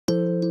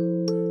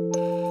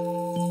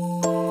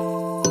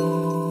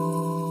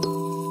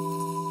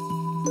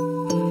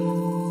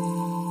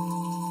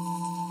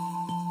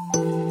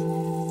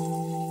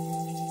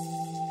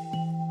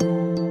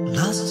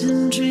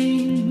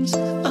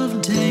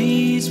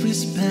days we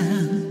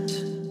spent.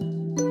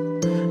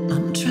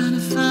 I'm trying to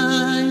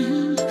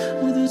find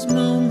where those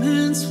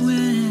moments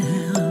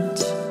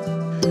went.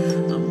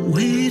 I'm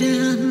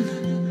waiting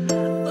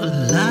a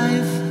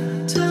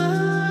lifetime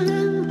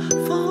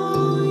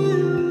for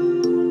you.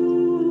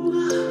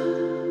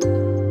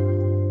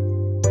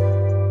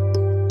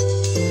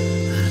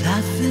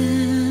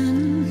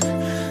 Laughing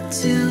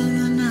till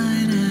the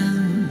night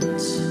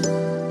ends.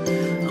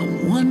 I'm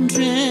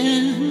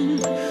wondering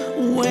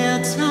where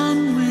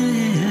time went.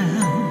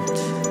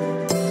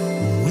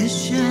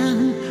 Wishing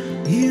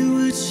you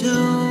would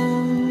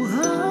show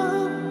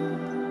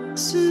up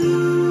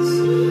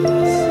soon.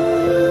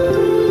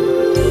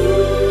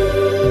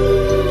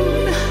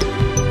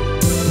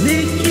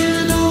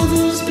 Making all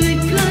those big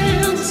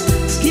plans,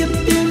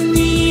 skipping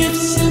the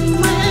ifs and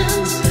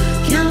whens,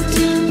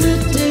 counting the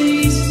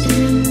days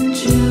in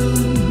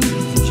June,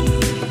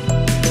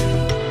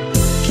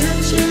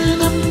 catching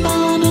up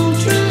on old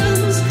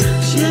trends,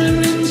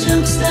 sharing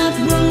jokes that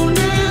won't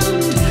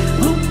end,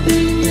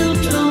 hoping you'll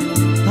drop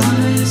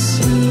by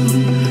soon.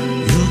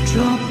 You'll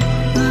drop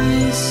by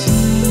soon.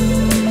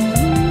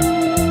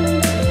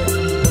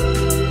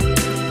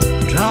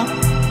 Drop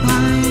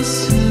by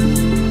soon.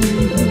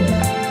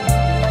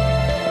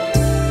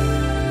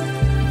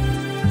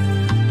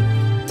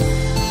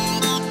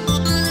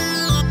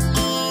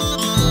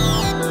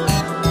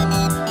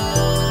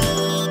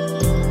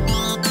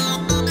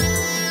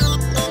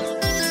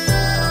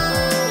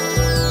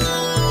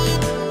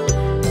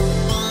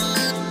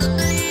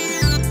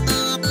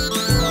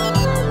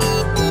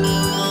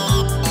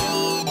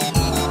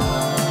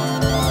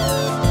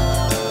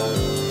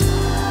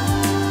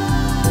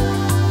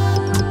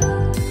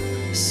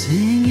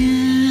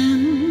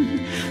 Singing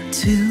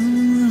to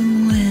the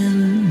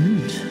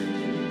wind,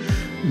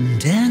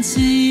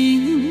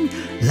 dancing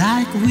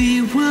like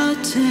we were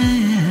 10.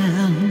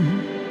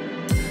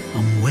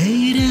 I'm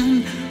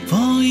waiting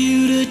for you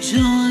to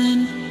join